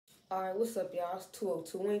Alright, what's up, y'all? It's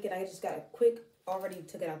 202 Wink, and I just got a quick, already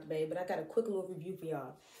took it out the bag, but I got a quick little review for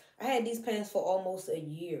y'all. I had these pants for almost a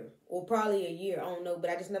year, or probably a year, I don't know, but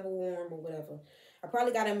I just never wore them or whatever. I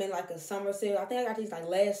probably got them in like a summer sale. I think I got these like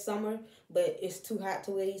last summer, but it's too hot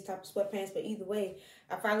to wear these type of sweatpants. But either way,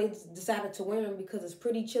 I finally decided to wear them because it's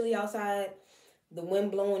pretty chilly outside, the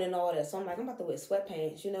wind blowing and all that. So I'm like, I'm about to wear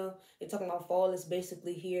sweatpants, you know? They're talking about fall is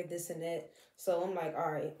basically here, this and that. So I'm like, all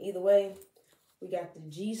right, either way. We got the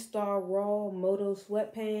G-Star Raw Moto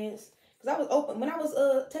sweatpants. Because I was when I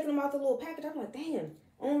was taking them out the little package, I'm like, damn,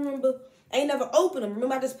 I don't remember. I ain't never opened them.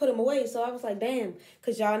 Remember, I just put them away. So I was like, damn.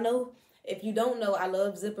 Because y'all know, if you don't know, I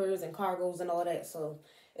love zippers and cargos and all that. So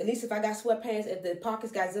at least if I got sweatpants, if the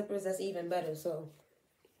pockets got zippers, that's even better. So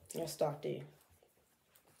let's start there.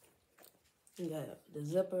 You got the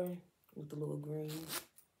zipper with the little green.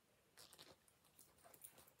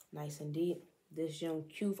 Nice and deep. This young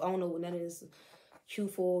Q, I don't know what that is.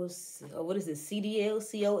 Q4s, or what is it, CDL,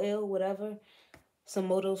 COL, whatever. Some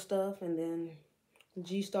Moto stuff, and then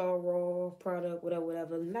G-Star Raw product,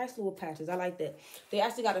 whatever. Nice little patches. I like that. They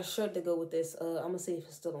actually got a shirt to go with this. I'm going to see if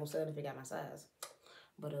it's still on sale, if it got my size.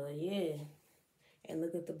 But, yeah. And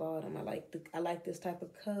look at the bottom. I like this type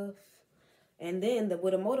of cuff. And then,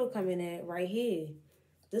 where the Moto coming at, right here,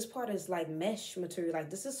 this part is like mesh material. Like,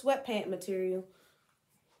 this is sweatpant material.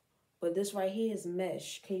 But this right here is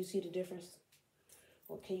mesh. Can you see the difference?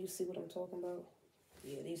 Or can you see what I'm talking about?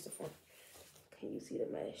 Yeah, these are front. Can you see the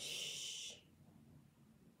mesh?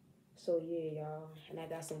 So, yeah, y'all. And I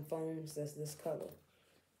got some foams that's this color.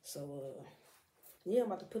 So, yeah, I'm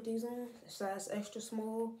about to put these on. Size extra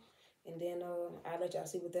small. And then I'll let y'all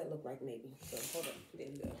see what that look like maybe. So, hold up. There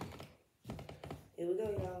we go. Here we go,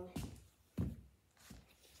 y'all.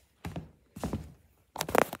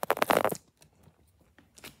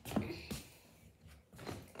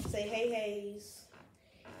 Say, hey, Hayes.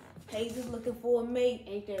 Hayes is looking for a mate.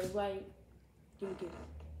 Ain't that right? Give me a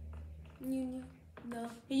kiss. No.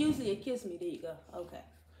 He usually kiss me. There you go. Okay.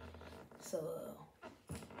 So,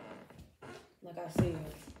 like I said,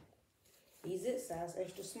 these it. Size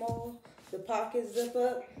extra small. The pockets zip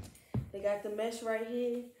up. They got the mesh right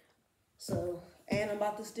here. So, and I'm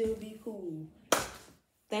about to still be cool.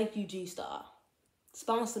 Thank you, G-Star.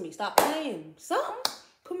 Sponsor me. Stop playing. Something.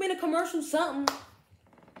 Put me in a commercial, something.